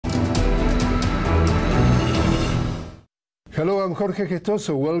Hello, I'm Jorge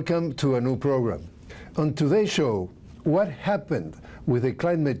Gestoso. Welcome to a new program. On today's show, what happened with the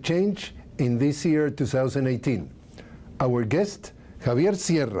climate change in this year 2018? Our guest, Javier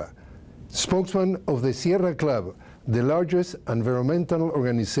Sierra, spokesman of the Sierra Club, the largest environmental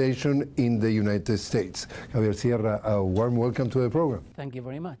organization in the United States. Javier Sierra, a warm welcome to the program. Thank you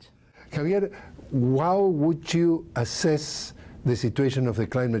very much. Javier, how would you assess the situation of the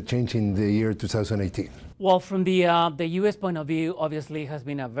climate change in the year 2018? Well, from the U.S. point of view, obviously it has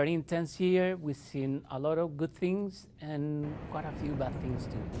been a very intense year. We've seen a lot of good things and quite a few bad things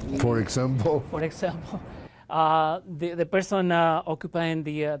too. For example? For example, the person occupying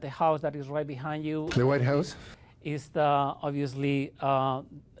the house that is right behind you. The White House? Is obviously,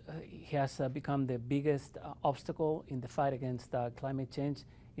 he has become the biggest obstacle in the fight against climate change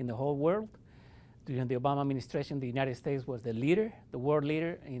in the whole world. During the Obama administration, the United States was the leader, the world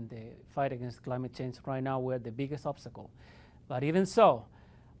leader in the fight against climate change. Right now, we're the biggest obstacle. But even so,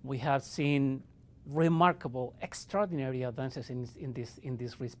 we have seen remarkable, extraordinary advances in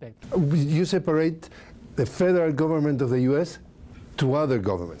this respect. You separate the federal government of the U.S. to other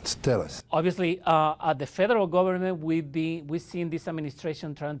governments. Tell us. Obviously, at the federal government, we've seen this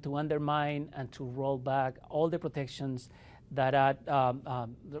administration trying to undermine and to roll back all the protections that are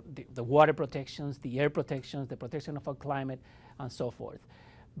the water protections, the air protections, the protection of our climate, and so forth.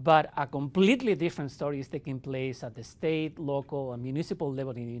 But a completely different story is taking place at the state, local, and municipal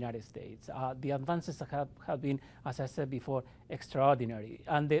level in the United States. The advances have been, as I said before, extraordinary.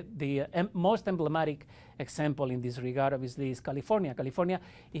 And the most emblematic example in this regard, obviously, is California. California,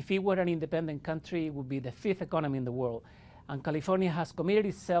 if it were an independent country, would be the fifth economy in the world. And California has committed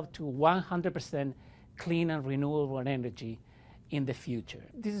itself to 100% clean and renewable energy in the future.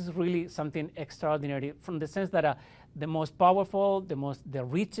 This is really something extraordinary from the sense that the most powerful, the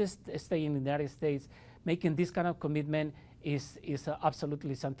richest state in the United States making this kind of commitment is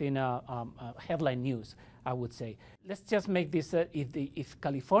absolutely something headline news, I would say. Let's just make this, if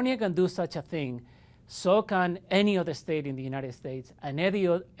California can do such a thing, so can any other state in the United States and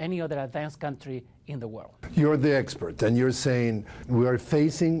any other advanced country in the world. You're the expert, and you're saying we are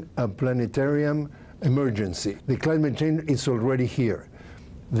facing a planetarium emergency. The climate change is already here.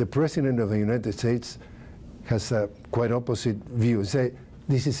 The President of the United States has a quite opposite view. Say,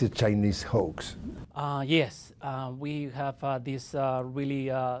 this is a Chinese hoax. Yes, we have this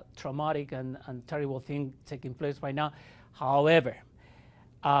really traumatic and terrible thing taking place right now. However,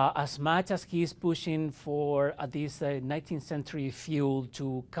 as much as he is pushing for this 19th century fuel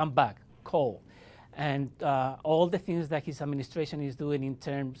to come back, coal, and all the things that his administration is doing in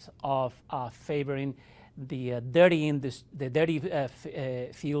terms of favoring the dirty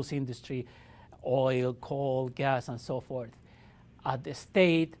fuels industry, oil, coal, gas, and so forth. At the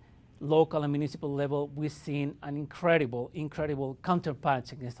state, local, and municipal level, we've seen an incredible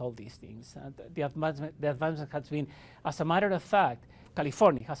counterpunch against all these things. The advancement has been, as a matter of fact,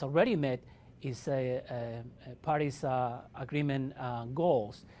 California has already met its Paris Agreement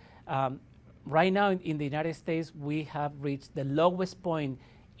goals. Right now in the United States, we have reached the lowest point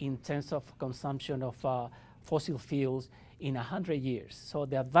in terms of consumption of fossil fuels in 100 years. So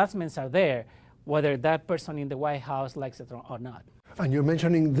the advancements are there, whether that person in the White House likes it or not. And you're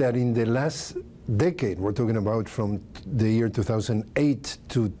mentioning that in the last decade, we're talking about from the year 2008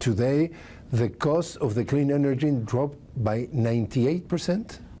 to today, the cost of the clean energy dropped by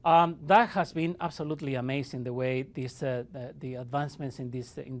 98%? That has been absolutely amazing, the way the advancements in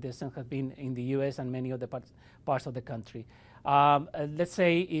this sense have been in the U.S. and many other parts of the country. Let's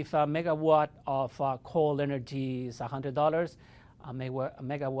say if a megawatt of coal energy is $100, a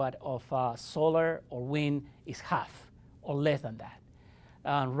megawatt of solar or wind is half or less than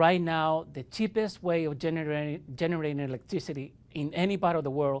that. Right now, the cheapest way of generating electricity in any part of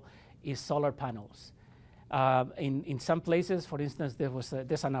the world is solar panels. In some places, for instance,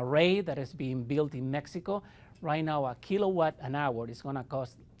 there's an array that is being built in Mexico. Right now, a kilowatt an hour is going to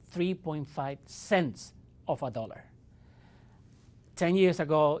cost 3.5 cents of a dollar. 10 years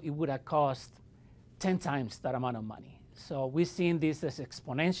ago, it would have cost 10 times that amount of money. So we've seen this as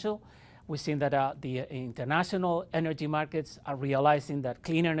exponential. We've seen that the international energy markets are realizing that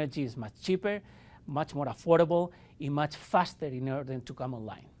clean energy is much cheaper, much more affordable, and much faster in order to come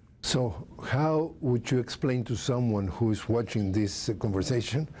online. So how would you explain to someone who is watching this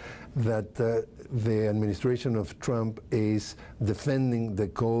conversation that the administration of Trump is defending the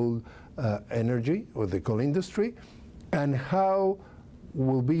coal energy or the coal industry, and how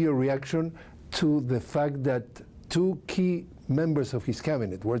will be your reaction to the fact that two key members of his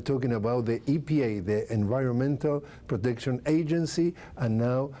cabinet, we're talking about the EPA, the Environmental Protection Agency, and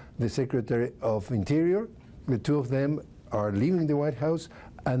now the Secretary of Interior, the two of them are leaving the White House,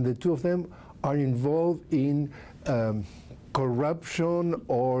 and the two of them are involved in corruption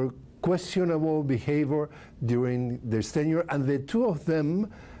or questionable behavior during their tenure, and the two of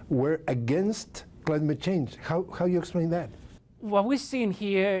them were against climate change. How you explain that? What we've seen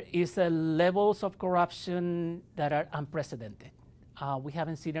here is levels of corruption that are unprecedented. We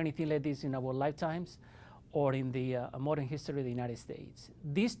haven't seen anything like this in our lifetimes or in the modern history of the United States.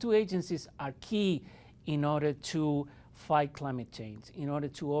 These two agencies are key in order to fight climate change, in order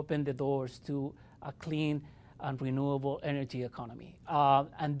to open the doors to a clean and renewable energy economy.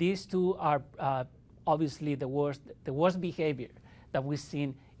 And these two are obviously the worst behavior that we've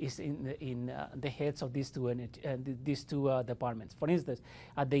seen is in the heads of these two departments. For instance,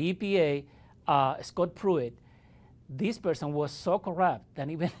 at the EPA, Scott Pruitt, this person was so corrupt that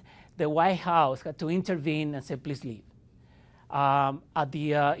even the White House had to intervene and say, please leave. At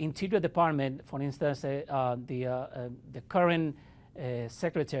the Interior Department, for instance, the current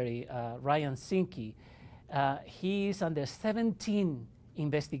Secretary, Ryan Zinke, he is under 17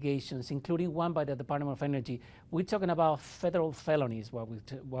 investigations, including one by the Department of Energy. We're talking about federal felonies, what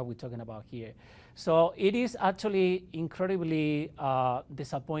we're talking about here. So it is actually incredibly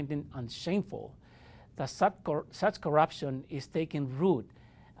disappointing and shameful that such corruption is taking root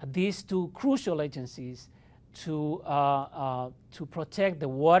at these two crucial agencies to protect the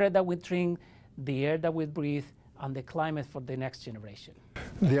water that we drink, the air that we breathe, and the climate for the next generation.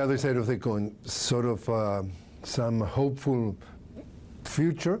 The other side of the coin, sort of some hopeful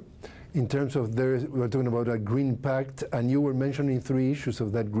future in terms of we're talking about a green pact, and you were mentioning three issues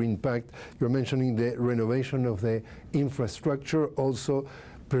of that green pact. You're mentioning the renovation of the infrastructure, also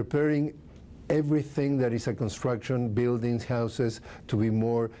preparing everything that is a construction, buildings, houses, to be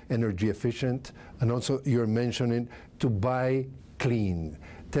more energy efficient, and also you're mentioning to buy clean.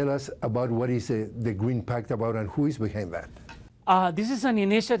 Tell us about what is the Green Pact about and who is behind that. This is an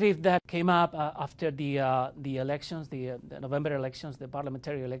initiative that came up after the elections, the November elections, the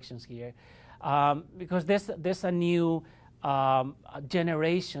parliamentary elections here, because there's a new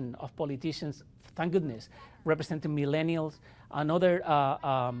generation of politicians, thank goodness, representing millennials and other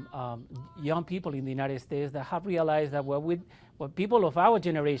young people in the United States that have realized that what people of our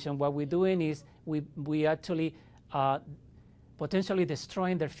generation, what we're doing is we actually potentially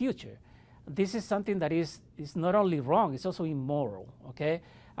destroying their future. This is something that is not only wrong, it's also immoral, okay?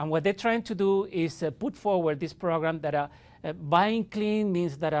 And what they're trying to do is put forward this program that buying clean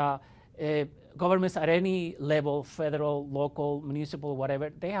means that governments at any level, federal, local, municipal,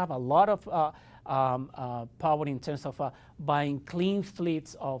 whatever, they have a lot of power in terms of buying clean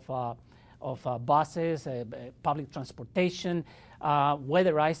fleets of buses, public transportation,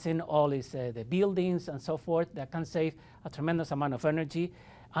 weatherizing all the buildings and so forth that can save a tremendous amount of energy,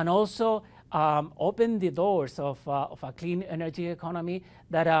 and also open the doors of a clean energy economy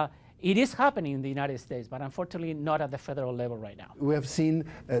that it is happening in the United States, but unfortunately not at the federal level right now. We have seen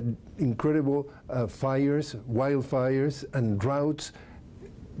incredible fires, wildfires, and droughts.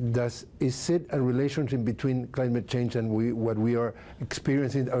 Is it a relationship between climate change and what we are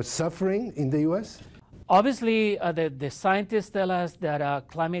experiencing, our suffering in the U.S.? Obviously, the scientists tell us that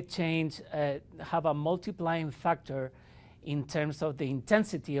climate change have a multiplying factor in terms of the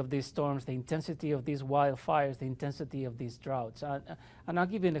intensity of these storms, the intensity of these wildfires, the intensity of these droughts. And I'll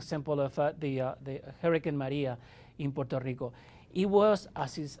give you an example of the Hurricane Maria in Puerto Rico. It was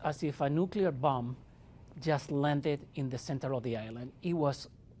as if a nuclear bomb just landed in the center of the island. It was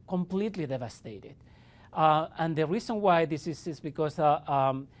completely devastated. And the reason why this is because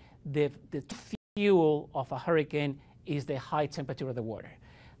the fuel of a hurricane is the high temperature of the water.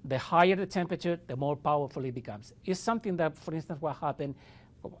 The higher the temperature, the more powerful it becomes. It's something that, for instance, what happened,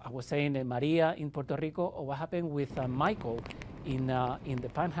 I was saying Maria in Puerto Rico, or what happened with Michael in the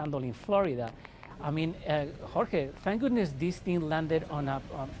Panhandle in Florida. I mean, Jorge, thank goodness this thing landed on a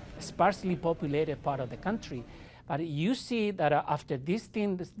sparsely populated part of the country. But you see that after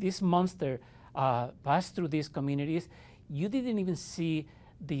this monster passed through these communities, you didn't even see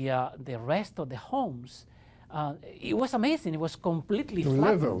the rest of the homes. It was amazing. It was completely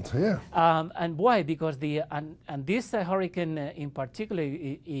leveled, yeah. And why? Because and this hurricane in particular,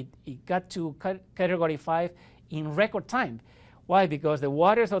 it got to Category 5 in record time. Why? Because the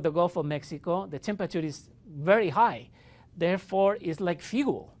waters of the Gulf of Mexico, the temperature is very high. Therefore, it's like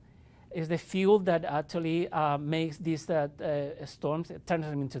fuel. It's the fuel that actually makes these storms, turns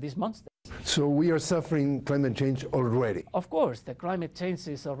them into these monsters. So we are suffering climate change already. Of course, the climate change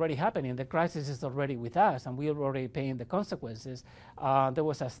is already happening. The crisis is already with us, and we are already paying the consequences. There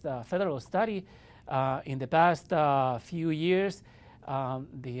was a federal study in the past few years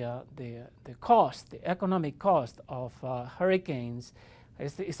the economic cost of hurricanes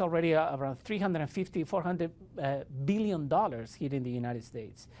is already around 350, 400 billion dollars here in the United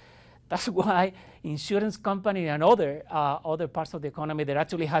States. That's why insurance company and other parts of the economy that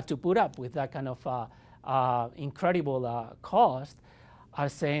actually had to put up with that kind of incredible cost are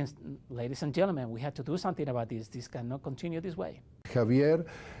saying, ladies and gentlemen, we have to do something about this. This cannot continue this way. Javier,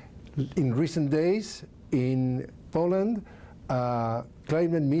 in recent days in Poland, a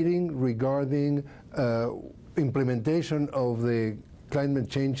climate meeting regarding implementation of the climate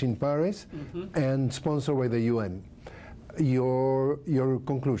change in Paris and sponsored by the UN. Your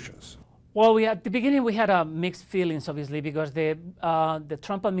conclusions? Well, at the beginning we had mixed feelings, obviously, because the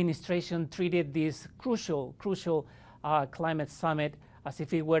Trump administration treated this crucial climate summit as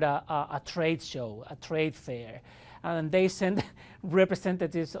if it were a trade show, a trade fair. And they sent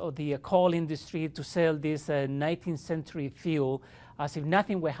representatives of the coal industry to sell this 19th century fuel as if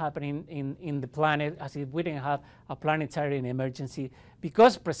nothing were happening in the planet, as if we didn't have a planetary emergency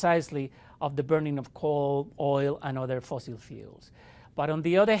because precisely of the burning of coal, oil, and other fossil fuels. But on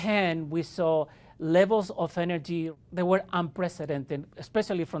the other hand, we saw levels of energy that were unprecedented,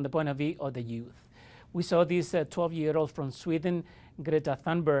 especially from the point of view of the youth. We saw this 12-year-old from Sweden, Greta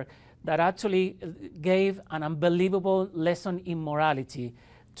Thunberg, that actually gave an unbelievable lesson in morality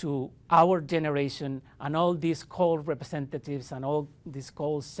to our generation and all these coal representatives and all these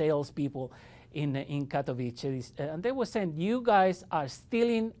coal salespeople in Katowice. And they were saying, you guys are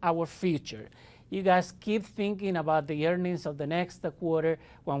stealing our future. You guys keep thinking about the earnings of the next quarter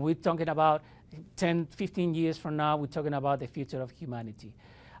when we're talking about 10, 15 years from now, we're talking about the future of humanity.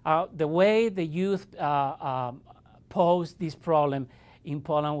 The way the youth posed this problem in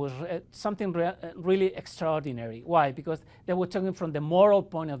Poland was something really extraordinary. Why? Because they were talking from the moral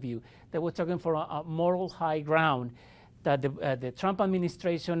point of view. They were talking from a moral high ground that the Trump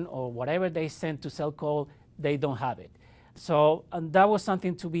administration or whatever they sent to sell coal, they don't have it. So that was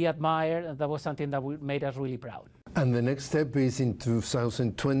something to be admired, and that was something that made us really proud. And the next step is in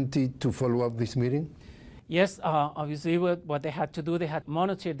 2020 to follow up this meeting? Yes, obviously what they had to do, they had to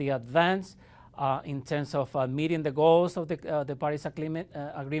monitor the advance in terms of meeting the goals of the Paris Agreement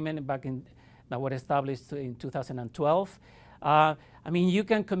that were established in 2012. I mean, you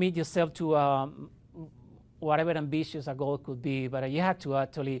can commit yourself to whatever ambitious a goal could be, but you have to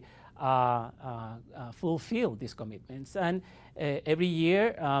actually fulfill these commitments. And every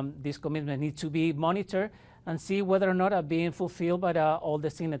year, these commitments need to be monitored and see whether or not are being fulfilled by all the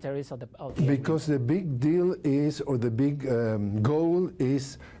signatories of the Because the big deal is, or the big goal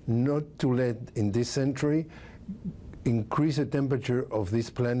is not to let, in this century, increase the temperature of this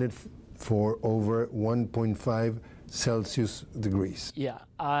planet for over 1.5 Celsius degrees. Yeah,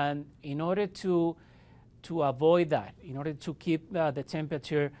 and in order to avoid that, in order to keep the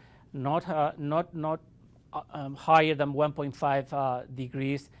temperature not higher than 1.5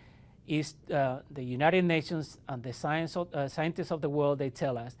 degrees, is the United Nations and the scientists of the world, they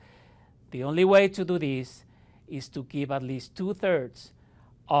tell us the only way to do this is to keep at least 2/3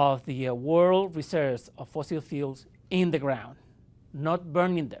 of the world reserves of fossil fuels in the ground, not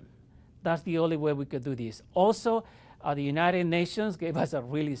burning them. That's the only way we could do this. Also, the United Nations gave us a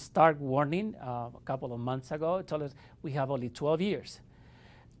really stark warning a couple of months ago. It told us we have only 12 years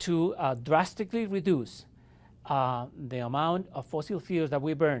to drastically reduce the amount of fossil fuels that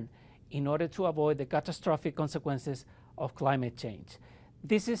we burn in order to avoid the catastrophic consequences of climate change.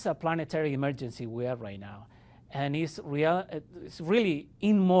 This is a planetary emergency we have right now, and it's really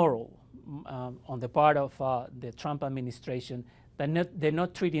immoral on the part of the Trump administration that they're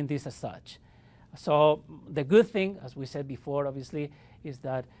not treating this as such. So the good thing, as we said before, obviously, is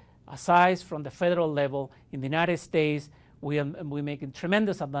that aside from the federal level, in the United States, we're making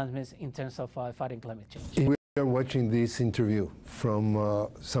tremendous advancements in terms of fighting climate change. We are watching this interview from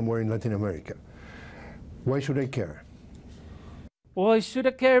somewhere in Latin America. Why should I care? Well, I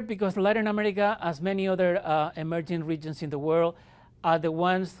should care because Latin America, as many other emerging regions in the world, are the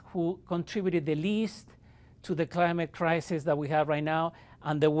ones who contributed the least to the climate crisis that we have right now,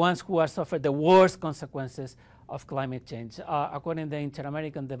 and the ones who have suffered the worst consequences of climate change. According to the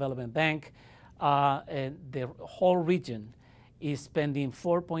Inter-American Development Bank, the whole region is spending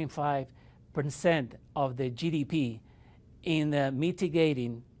 4.5% of the GDP in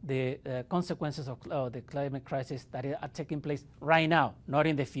mitigating the consequences of the climate crisis that are taking place right now, not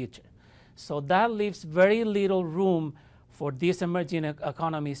in the future. So that leaves very little room for these emerging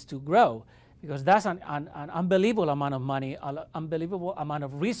economies to grow, because that's an unbelievable amount of money, an unbelievable amount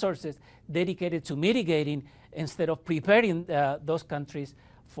of resources dedicated to mitigating instead of preparing those countries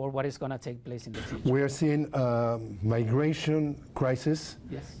for what is going to take place in the future. We are seeing a migration crisis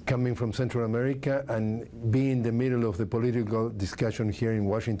coming from Central America and being in the middle of the political discussion here in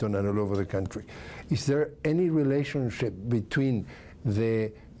Washington and all over the country. Is there any relationship between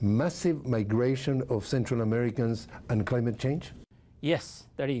the massive migration of Central Americans and climate change? Yes,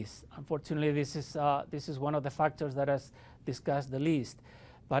 there is. Unfortunately, this is one of the factors that has discussed the least.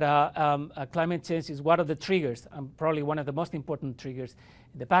 But climate change is one of the triggers, and probably one of the most important triggers.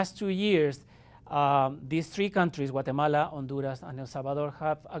 In the past 2 years, these three countries, Guatemala, Honduras, and El Salvador,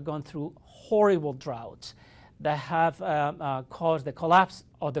 have gone through horrible droughts that have caused the collapse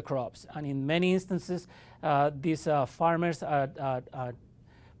of the crops. And in many instances, these farmers are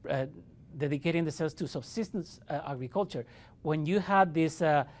dedicating themselves to subsistence agriculture. When you have these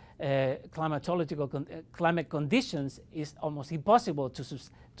climate conditions, it's almost impossible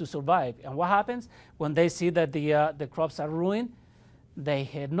to survive. And what happens when they see that the crops are ruined? They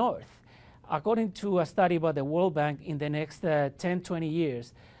head north. According to a study by the World Bank, in the next 10-20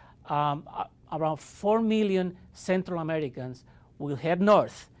 years, around 4 million Central Americans will head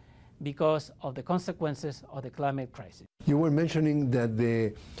north because of the consequences of the climate crisis. You were mentioning that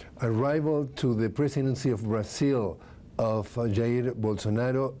the arrival to the presidency of Brazil of Jair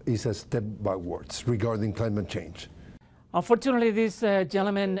Bolsonaro is a step backwards regarding climate change. Unfortunately, this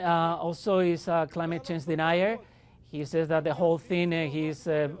gentleman also is a climate change denier. He says that the whole thing, he's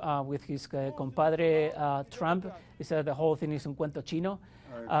with his compadre Trump, he said the whole thing is un cuento chino.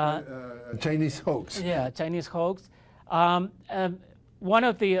 Chinese hoax. Yeah, Chinese hoax. One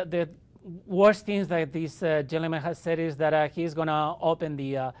of the worst things that this gentleman has said is that he's going to open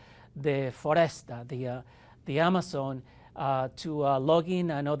the foresta, the Amazon, to logging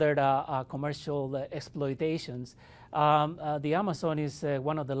and other commercial exploitations. The Amazon is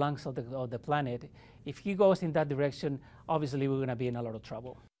one of the lungs of the planet. If he goes in that direction, obviously we're going to be in a lot of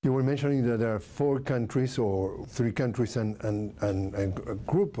trouble. You were mentioning that there are 4 countries or 3 countries and a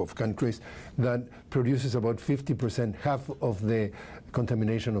group of countries that produces about 50%, half of the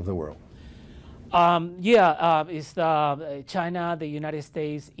contamination of the world. It's China, the United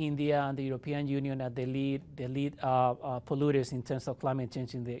States, India, and the European Union are the lead polluters in terms of climate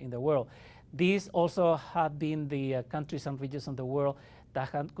change in the world. These also have been the countries and regions of the world that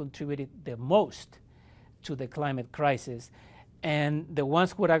have contributed the most to the climate crisis. And the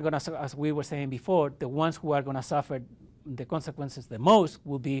ones who are going to, as we were saying before, the ones who are going to suffer the consequences the most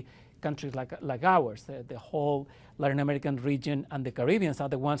will be countries like ours. The whole Latin American region and the Caribbean are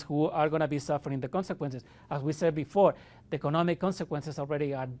the ones who are going to be suffering the consequences. As we said before, the economic consequences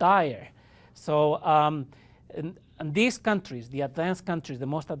already are dire. So and these countries, the advanced countries, the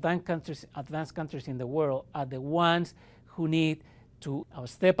most advanced countries in the world, are the ones who need to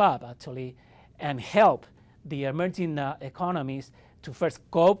step up, actually, and help the emerging economies to first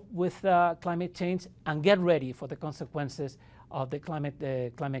cope with climate change and get ready for the consequences of the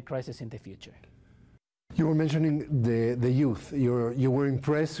climate crisis in the future. You were mentioning the youth. You were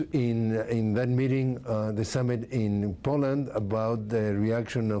impressed in that meeting, the summit in Poland, about the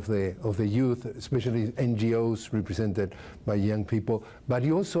reaction of the youth, especially NGOs represented by young people. But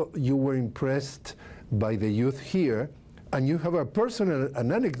you were impressed by the youth here, and you have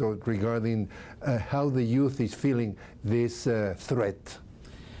an anecdote regarding how the youth is feeling this threat.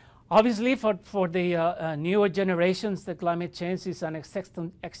 Obviously, for the newer generations, the climate change is an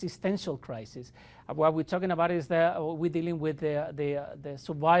existential crisis. What we're talking about is that we're dealing with the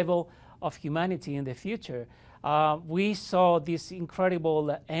survival of humanity in the future. We saw this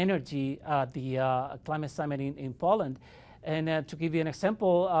incredible energy at the climate summit in Poland. And to give you an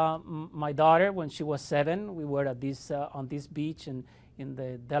example, my daughter, when she was 7, we were at on this beach in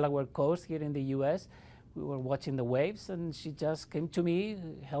the Delaware coast here in the U.S. We were watching the waves, and she just came to me,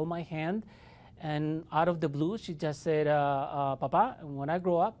 held my hand, and out of the blue, she just said, Papa, when I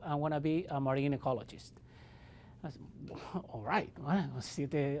grow up, I want to be a marine ecologist. I said, all right, well,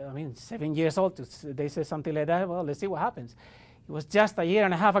 7 years old, they say something like that, well, let's see what happens. It was just a year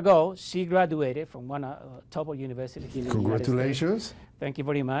and a half ago, she graduated from one top university here in the United States. Congratulations. Thank you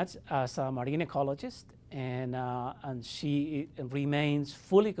very much, as a marine ecologist, and she remains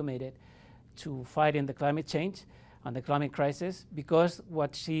fully committed to fighting the climate change and the climate crisis, because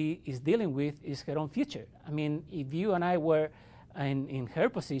what she is dealing with is her own future. I mean, if you and I were in her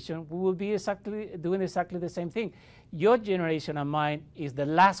position, we would be doing exactly the same thing. Your generation and mine is the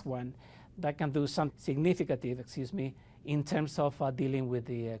last one that can do something significant, in terms of dealing with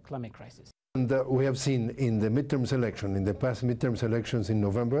the climate crisis. And we have seen in the midterms election, in the past midterms elections in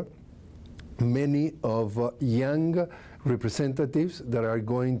November, many of young representatives that are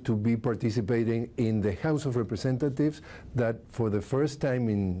going to be participating in the House of Representatives that for the first time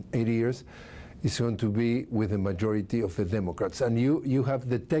in 80 years is going to be with a majority of the Democrats. And you have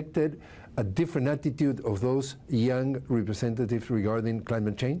detected a different attitude of those young representatives regarding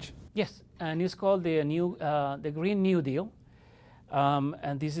climate change? Yes, and it's called the Green New Deal.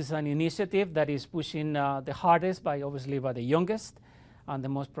 And this is an initiative that is pushing the hardest obviously by the youngest and the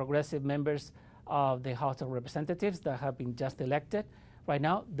most progressive members of the House of Representatives that have been just elected. Right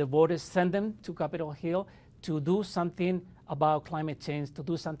now, the voters send them to Capitol Hill to do something about climate change, to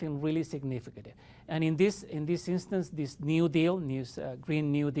do something really significant. And in this instance, this New Deal,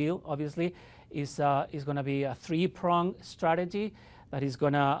 Green New Deal, obviously, is going to be a three-pronged strategy that is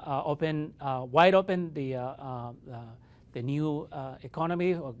going to open wide open the new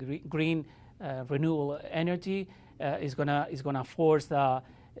economy or green renewable energy. Is going to force the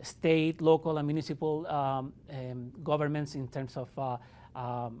state, local, and municipal governments in terms of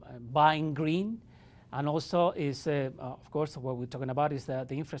buying green. And also is, of course, what we're talking about is the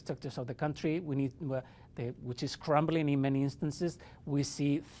infrastructures of the country. We need, which is crumbling in many instances. We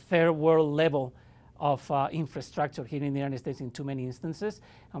see third world level of infrastructure here in the United States in too many instances,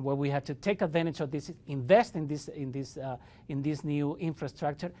 and where we have to take advantage of this, invest in this new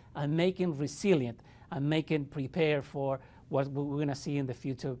infrastructure, and make it resilient, and make it prepare for what we're going to see in the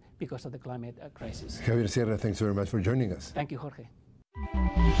future because of the climate crisis. Javier Sierra, thanks very much for joining us. Thank you, Jorge.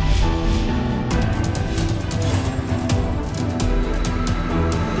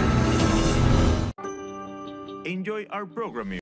 Enjoy our programming